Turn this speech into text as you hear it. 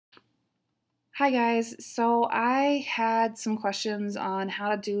Hi guys, so I had some questions on how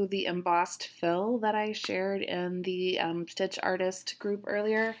to do the embossed fill that I shared in the Stitch Artist group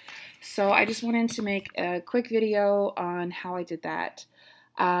earlier. So I just wanted to make a quick video on how I did that.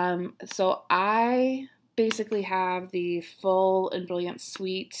 So I basically have the full Embrilliance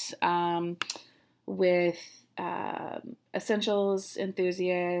suite with Essentials,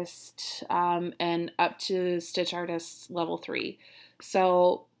 Enthusiast, and up to Stitch Artist level 3.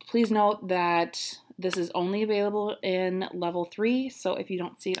 So please note that this is only available in level 3, so if you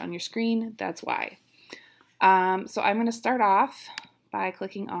don't see it on your screen, that's why. So I'm going to start off by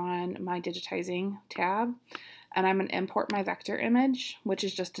clicking on my digitizing tab, and I'm going to import my vector image, which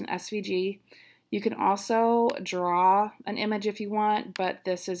is just an SVG. You can also draw an image if you want, but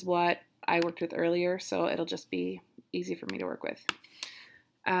this is what I worked with earlier, so it'll just be easy for me to work with.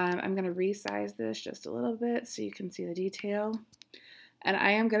 I'm going to resize this just a little bit so you can see the detail. And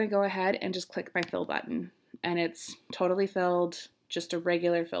I am going to go ahead and just click my fill button. And it's totally filled, just a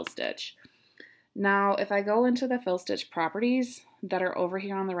regular fill stitch. Now, if I go into the fill stitch properties that are over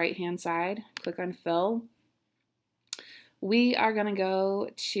here on the right-hand side, click on fill, we are going to go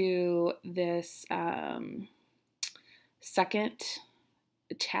to this second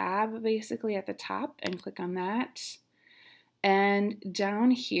tab basically at the top and click on that. And down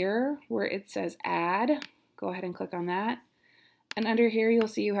here where it says add, go ahead and click on that. And under here you'll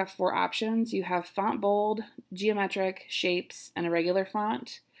see you have 4 options. You have font bold, geometric, shapes, and a regular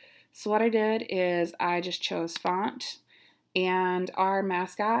font. So what I did is I just chose font, and our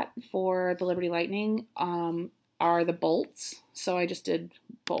mascot for the Liberty Lightning are the bolts. So I just did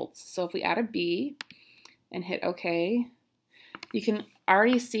bolts. So if we add a B and hit OK, you can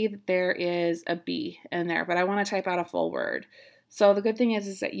already see that there is a B in there, but I want to type out a full word. So the good thing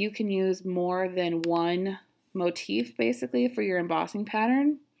is that you can use more than one motif basically for your embossing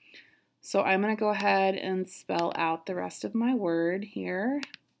pattern. So I'm going to go ahead and spell out the rest of my word here.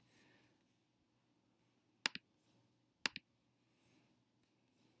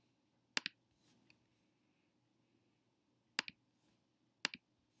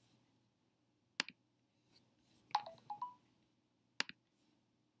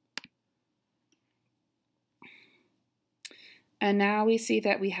 And now we see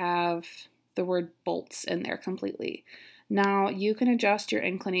that we have the word bolts in there completely. Now you can adjust your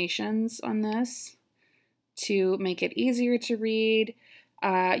inclinations on this to make it easier to read.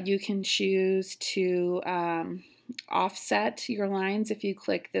 You can choose to offset your lines. If you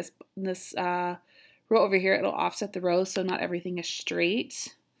click this row over here, it'll offset the rows so not everything is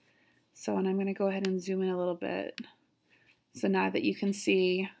straight. So, and I'm going to go ahead and zoom in a little bit. So now that you can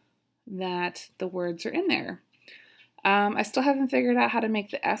see that the words are in there. I still haven't figured out how to make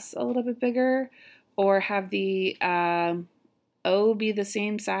the S a little bit bigger or have the O be the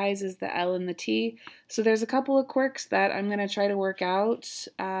same size as the L and the T. So there's a couple of quirks that I'm going to try to work out,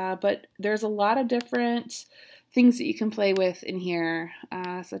 but there's a lot of different things that you can play with in here,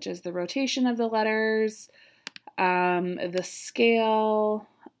 such as the rotation of the letters, the scale,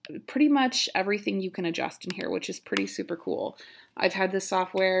 pretty much everything you can adjust in here, which is pretty super cool. I've had this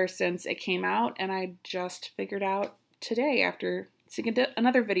software since it came out, and I just figured out today after seeing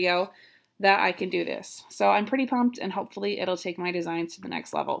another video that I can do this. So I'm pretty pumped, and hopefully it'll take my designs to the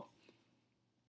next level.